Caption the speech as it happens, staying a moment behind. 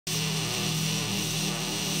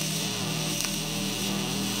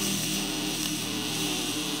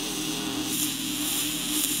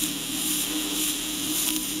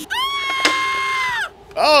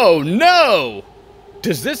Oh no!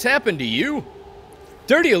 Does this happen to you?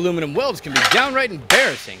 Dirty aluminum welds can be downright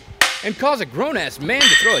embarrassing and cause a grown-ass man to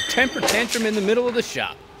throw a temper tantrum in the middle of the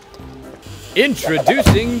shop.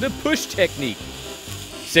 Introducing the push technique.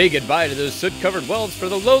 Say goodbye to those soot-covered welds for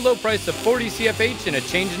the low, low price of 40 CFH and a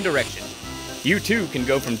change in direction. You too can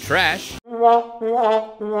go from trash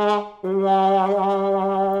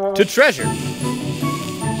to treasure.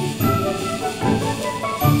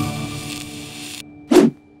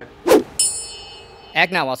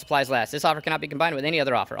 Act now while supplies last. This offer cannot be combined with any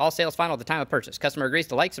other offer. All sales final at the time of purchase. Customer agrees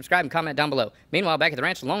to like, subscribe, and comment down below. Meanwhile, back at the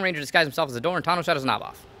ranch, the Lone Ranger disguised himself as a door and Tano shut his knob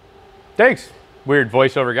off. Thanks, weird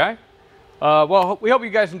voiceover guy. Well, we hope you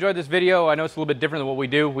guys enjoyed this video. I know it's a little bit different than what we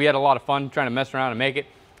do. We had a lot of fun trying to mess around and make it.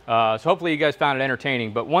 So hopefully you guys found it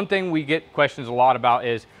entertaining. But one thing we get questions a lot about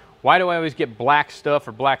is, why do I always get black stuff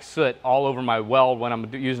or black soot all over my weld when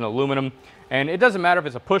I'm using aluminum? And it doesn't matter if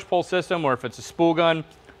it's a push-pull system or if it's a spool gun.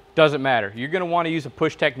 Doesn't matter. You're going to want to use a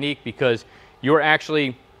push technique because you're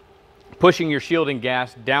actually pushing your shielding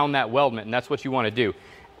gas down that weldment, and that's what you want to do.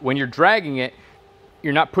 When you're dragging it,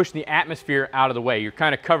 you're not pushing the atmosphere out of the way. You're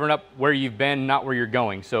kind of covering up where you've been, not where you're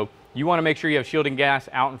going. So you want to make sure you have shielding gas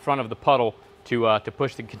out in front of the puddle to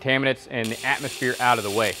push the contaminants and the atmosphere out of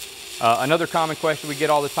the way. Another common question we get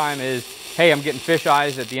all the time is, hey, I'm getting fish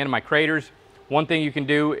eyes at the end of my craters. One thing you can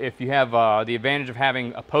do if you have the advantage of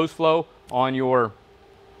having a post flow on your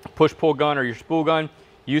push-pull gun or your spool gun,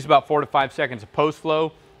 use about 4 to 5 seconds of post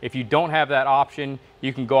flow. If you don't have that option,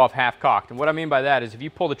 you can go off half-cocked. And what I mean by that is if you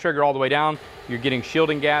pull the trigger all the way down, you're getting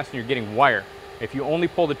shielding gas and you're getting wire. If you only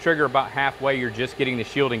pull the trigger about halfway, you're just getting the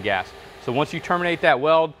shielding gas. So once you terminate that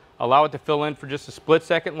weld, allow it to fill in for just a split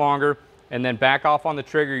second longer, and then back off on the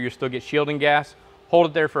trigger. You still get shielding gas. Hold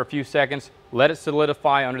it there for a few seconds. Let it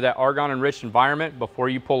solidify under that argon-enriched environment before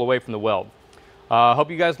you pull away from the weld.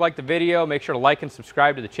 Hope you guys liked the video. Make sure to like and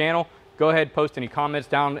subscribe to the channel. Go ahead and post any comments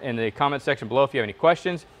down in the comment section below if you have any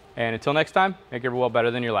questions. And until next time, make every weld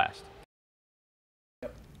better than your last.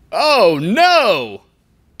 Oh no!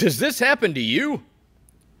 Does this happen to you?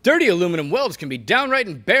 Dirty aluminum welds can be downright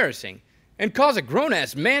embarrassing and cause a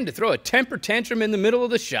grown-ass man to throw a temper tantrum in the middle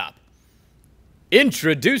of the shop.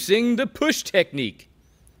 Introducing the push technique.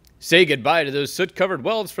 Say goodbye to those soot-covered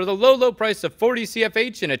welds for the low, low price of 40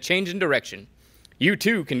 CFH and a change in direction. You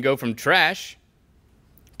too can go from trash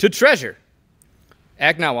to treasure.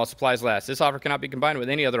 Act now while supplies last. This offer cannot be combined with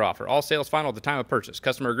any other offer. All sales final at the time of purchase.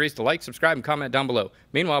 Customer agrees to like, subscribe, and comment down below.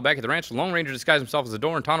 Meanwhile, back at the ranch, the Lone Ranger disguised himself as a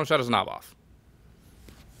door and Tano shut his knob off.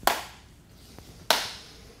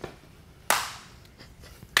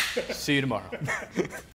 See you tomorrow.